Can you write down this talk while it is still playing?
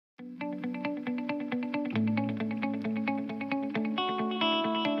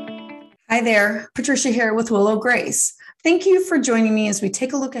Hi there, Patricia here with Willow Grace. Thank you for joining me as we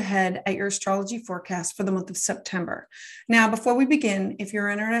take a look ahead at your astrology forecast for the month of September. Now, before we begin, if you're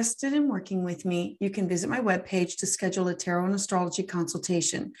interested in working with me, you can visit my webpage to schedule a tarot and astrology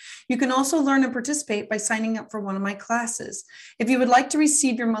consultation. You can also learn and participate by signing up for one of my classes. If you would like to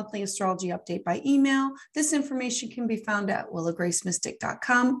receive your monthly astrology update by email, this information can be found at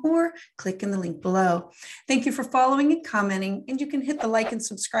willowgracemystic.com or click in the link below. Thank you for following and commenting, and you can hit the like and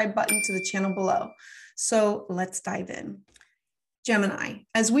subscribe button to the channel below. So let's dive in. Gemini,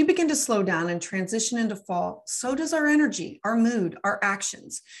 as we begin to slow down and transition into fall, so does our energy, our mood, our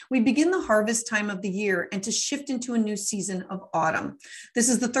actions. We begin the harvest time of the year and to shift into a new season of autumn. This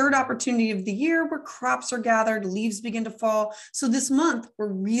is the third opportunity of the year where crops are gathered, leaves begin to fall. So this month,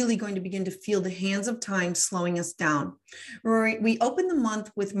 we're really going to begin to feel the hands of time slowing us down. We open the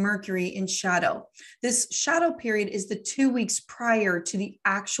month with Mercury in shadow. This shadow period is the 2 weeks prior to the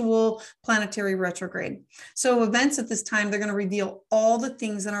actual planetary retrograde. So events at this time, they're going to reveal all the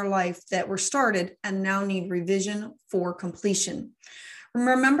things in our life that were started and now need revision for completion.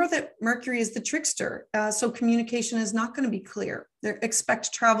 Remember that Mercury is the trickster, so communication is not going to be clear.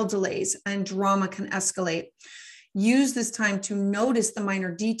 Expect travel delays and drama can escalate. Use this time to notice the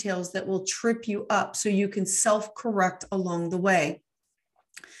minor details that will trip you up so you can self-correct along the way.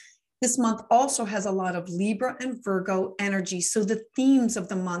 This month also has a lot of Libra and Virgo energy. So the themes of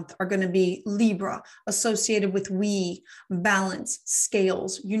the month are going to be Libra, associated with we, balance,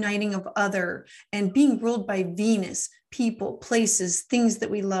 scales, uniting of other, and being ruled by Venus, people, places, things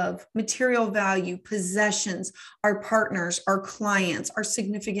that we love, material value, possessions, our partners, our clients, our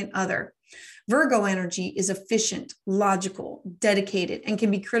significant other. Virgo energy is efficient, logical, dedicated, and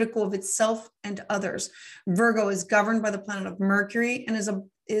can be critical of itself and others. Virgo is governed by the planet of Mercury and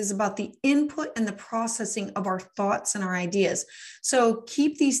is about the input and the processing of our thoughts and our ideas. So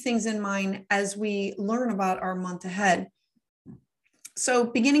keep these things in mind as we learn about our month ahead. So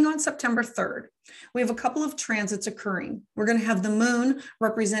beginning on September 3rd, we have a couple of transits occurring. We're going to have the moon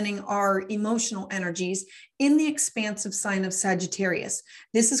representing our emotional energies in the expansive sign of Sagittarius.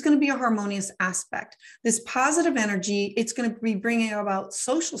 This is going to be a harmonious aspect. This positive energy, it's going to be bringing about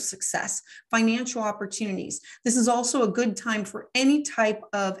social success, financial opportunities. This is also a good time for any type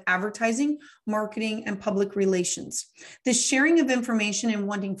of advertising, marketing, and public relations. This sharing of information and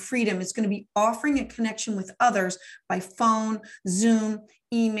wanting freedom is going to be offering a connection with others by phone, Zoom,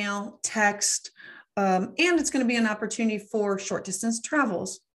 email, text, and it's going to be an opportunity for short distance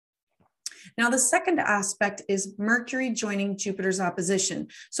travels. Now, the second aspect is Mercury joining Jupiter's opposition.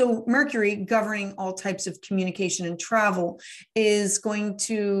 So Mercury, governing all types of communication and travel, is going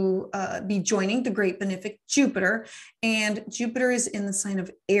to be joining the great benefic Jupiter, and Jupiter is in the sign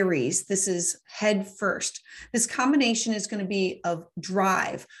of Aries. This is head first. This combination is going to be of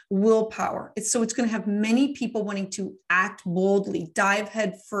drive, willpower. So it's going to have many people wanting to act boldly, dive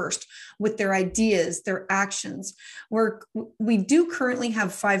head first with their ideas, their actions. We do currently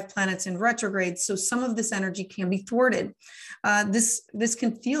have 5 planets in retrograde, so some of this energy can be thwarted. This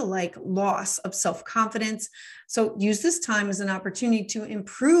can feel like loss of self-confidence. So use this time as an opportunity to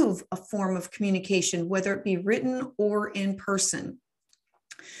improve a form of communication, whether it be written or in person.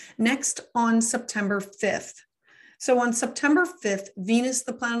 Next, on September 5th. So on September 5th, Venus,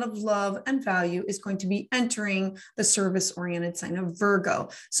 the planet of love and value, is going to be entering the service-oriented sign of Virgo.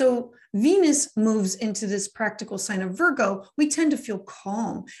 So Venus moves into this practical sign of Virgo. We tend to feel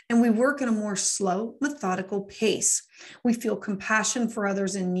calm and we work at a more slow, methodical pace. We feel compassion for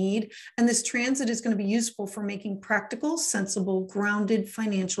others in need, and this transit is going to be useful for making practical, sensible, grounded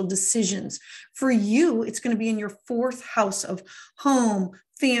financial decisions. For you, it's going to be in your 4th house of home,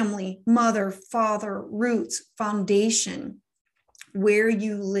 family, mother, father, roots, foundation, where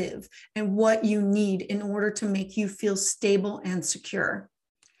you live and what you need in order to make you feel stable and secure.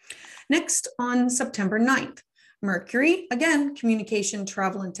 Next, on September 9th, Mercury, again, communication,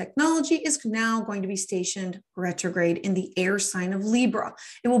 travel, and technology, is now going to be stationed retrograde in the air sign of Libra.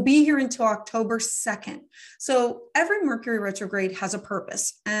 It will be here until October 2nd. So every Mercury retrograde has a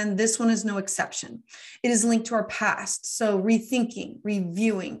purpose, and this one is no exception. It is linked to our past, so rethinking,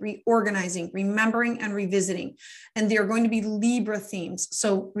 reviewing, reorganizing, remembering, and revisiting. And there are going to be Libra themes,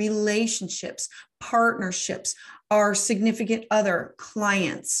 so relationships, partnerships, our significant other,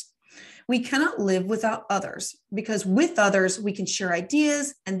 clients. We cannot live without others, because with others, we can share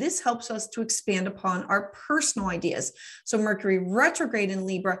ideas, and this helps us to expand upon our personal ideas. So Mercury retrograde in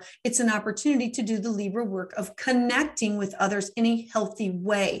Libra, it's an opportunity to do the Libra work of connecting with others in a healthy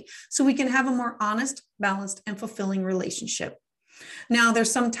way, so we can have a more honest, balanced, and fulfilling relationship. Now,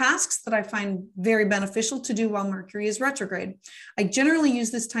 there's some tasks that I find very beneficial to do while Mercury is retrograde. I generally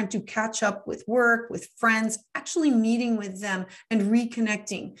use this time to catch up with work, with friends, actually meeting with them and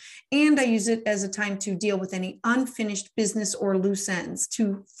reconnecting. And I use it as a time to deal with any unfinished business or loose ends,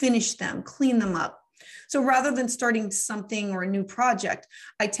 to finish them, clean them up. So rather than starting something or a new project,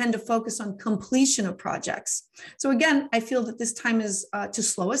 I tend to focus on completion of projects. So again, I feel that this time is to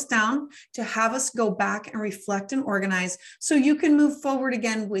slow us down, to have us go back and reflect and organize so you can move forward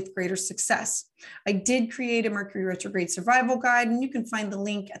again with greater success. I did create a Mercury retrograde survival guide, and you can find the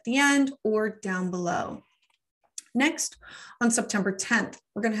link at the end or down below. Next, on September 10th,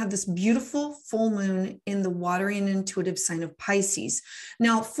 we're going to have this beautiful full moon in the watery and intuitive sign of Pisces.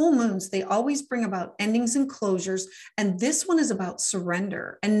 Now, full moons, they always bring about endings and closures, and this one is about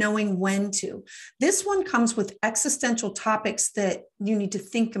surrender and knowing when to. This one comes with existential topics that you need to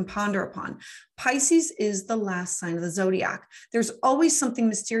think and ponder upon. Pisces is the last sign of the zodiac. There's always something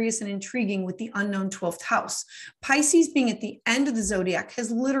mysterious and intriguing with the unknown 12th house. Pisces being at the end of the zodiac has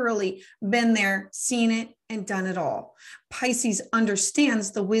literally been there, seen it, and done it all. Pisces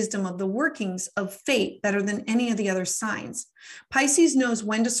understands the wisdom of the workings of fate better than any of the other signs. Pisces knows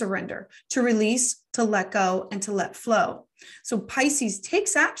when to surrender, to release, to let go, and to let flow. So Pisces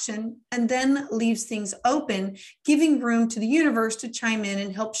takes action and then leaves things open, giving room to the universe to chime in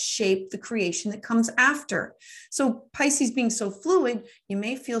and help shape the creation that comes after. So Pisces being so fluid, you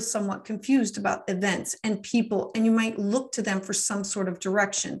may feel somewhat confused about events and people, and you might look to them for some sort of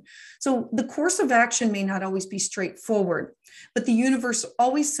direction. So the course of action may not always be straightforward, but the universe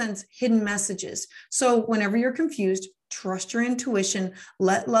always sends hidden messages. So whenever you're confused, trust your intuition,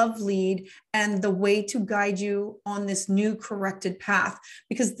 let love lead, and the way to guide you on this new corrected path,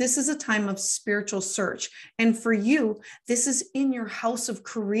 because this is a time of spiritual search. And for you, this is in your house of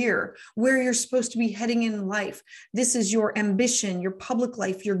career, where you're supposed to be heading in life. This is your ambition, your public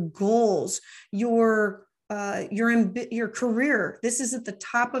life, your goals, your career. This is at the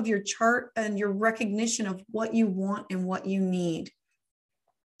top of your chart and your recognition of what you want and what you need.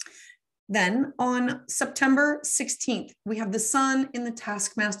 Then on September 16th, we have the sun in the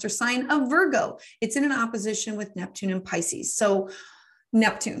taskmaster sign of Virgo. It's in an opposition with Neptune and Pisces. So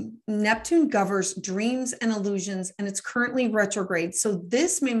Neptune governs dreams and illusions, and it's currently retrograde. So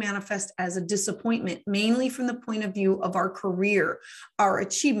this may manifest as a disappointment, mainly from the point of view of our career, our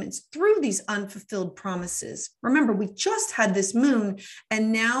achievements through these unfulfilled promises. Remember, we just had this moon,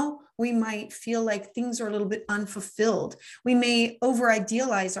 and now we might feel like things are a little bit unfulfilled. We may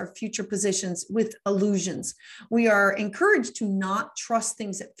over-idealize our future positions with illusions. We are encouraged to not trust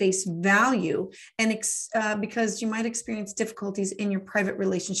things at face value, and because you might experience difficulties in your private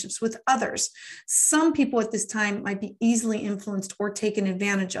relationships with others. Some people at this time might be easily influenced or taken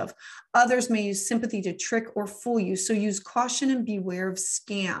advantage of. Others may use sympathy to trick or fool you, so use caution and beware of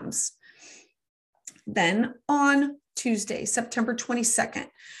scams. Then on Tuesday, September 22nd,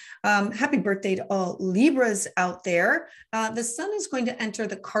 happy birthday to all Libras out there. The sun is going to enter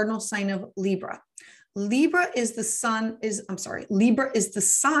the cardinal sign of Libra. Libra is the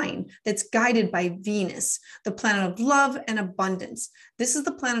sign that's guided by Venus, the planet of love and abundance. This is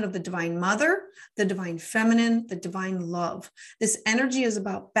the planet of the divine mother, the divine feminine, the divine love. This energy is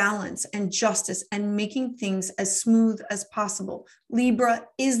about balance and justice and making things as smooth as possible. Libra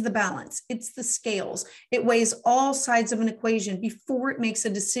is the balance. It's the scales. It weighs all sides of an equation before it makes a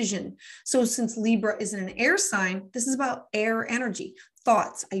decision. So since Libra is an air sign, this is about air energy,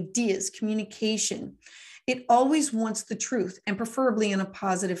 thoughts, ideas, communication. It always wants the truth, and preferably in a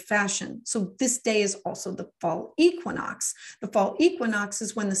positive fashion. So this day is also the fall equinox. The fall equinox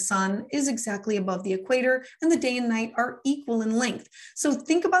is when the sun is exactly above the equator and the day and night are equal in length. So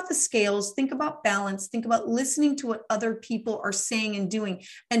think about the scales, think about balance, think about listening to what other people are saying and doing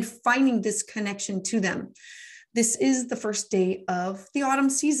and finding this connection to them. This is the first day of the autumn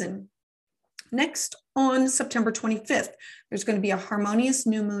season. Next, on September 25th, there's going to be a harmonious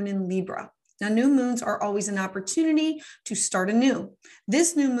new moon in Libra. Now, new moons are always an opportunity to start anew.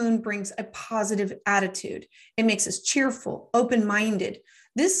 This new moon brings a positive attitude. It makes us cheerful, open-minded.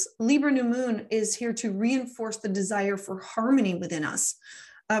 This Libra new moon is here to reinforce the desire for harmony within us.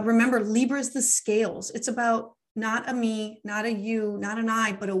 Remember, Libra is the scales. It's about not a me, not a you, not an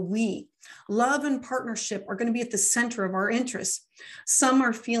I, but a we. Love and partnership are going to be at the center of our interests. Some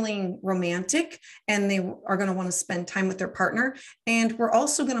are feeling romantic and they are going to want to spend time with their partner. And we're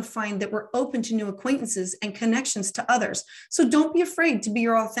also going to find that we're open to new acquaintances and connections to others. So don't be afraid to be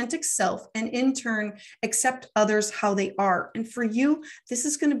your authentic self and in turn accept others how they are. And for you, this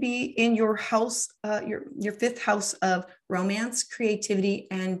is going to be in your house, your fifth house of romance, creativity,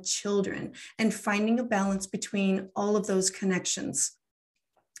 and children, and finding a balance between all of those connections.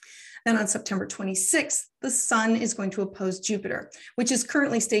 Then on September 26th, the sun is going to oppose Jupiter, which is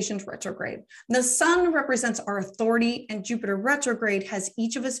currently stationed retrograde. The sun represents our authority, and Jupiter retrograde has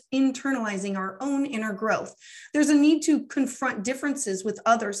each of us internalizing our own inner growth. There's a need to confront differences with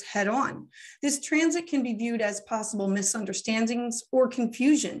others head on. This transit can be viewed as possible misunderstandings or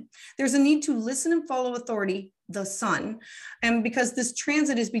confusion. There's a need to listen and follow authority, the sun. And because this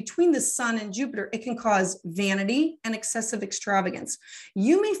transit is between the sun and Jupiter, it can cause vanity and excessive extravagance.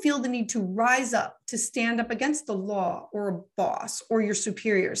 You may feel the need to rise up, to stand up against the law or a boss or your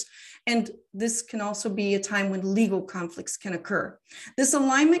superiors. And this can also be a time when legal conflicts can occur. This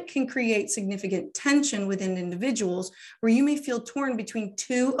alignment can create significant tension within individuals where you may feel torn between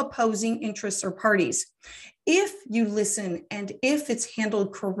two opposing interests or parties. If you listen and if it's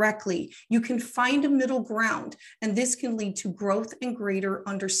handled correctly, you can find a middle ground, and this can lead to growth and greater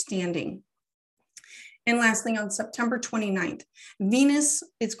understanding. And lastly, on September 29th, Venus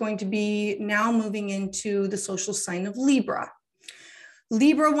is going to be now moving into the social sign of Libra.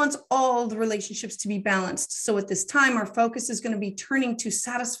 Libra wants all the relationships to be balanced. So at this time, our focus is going to be turning to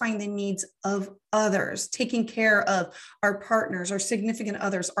satisfying the needs of others, taking care of our partners, our significant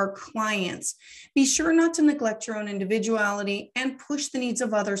others, our clients. Be sure not to neglect your own individuality and push the needs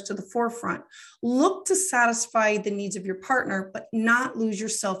of others to the forefront. Look to satisfy the needs of your partner, but not lose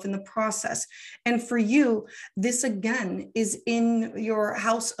yourself in the process. And for you, this again is in your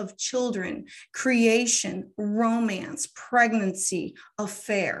house of children, creation, romance, pregnancy,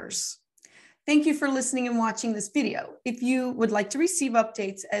 affairs. Thank you for listening and watching this video. If you would like to receive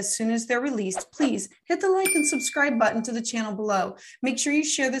updates as soon as they're released, please hit the like and subscribe button to the channel below. Make sure you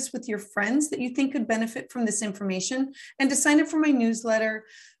share this with your friends that you think could benefit from this information. And to sign up for my newsletter,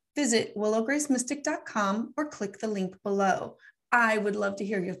 visit willowgracemystic.com or click the link below. I would love to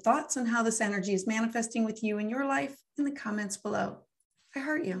hear your thoughts on how this energy is manifesting with you in your life in the comments below. I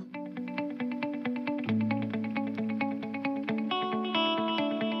heart you.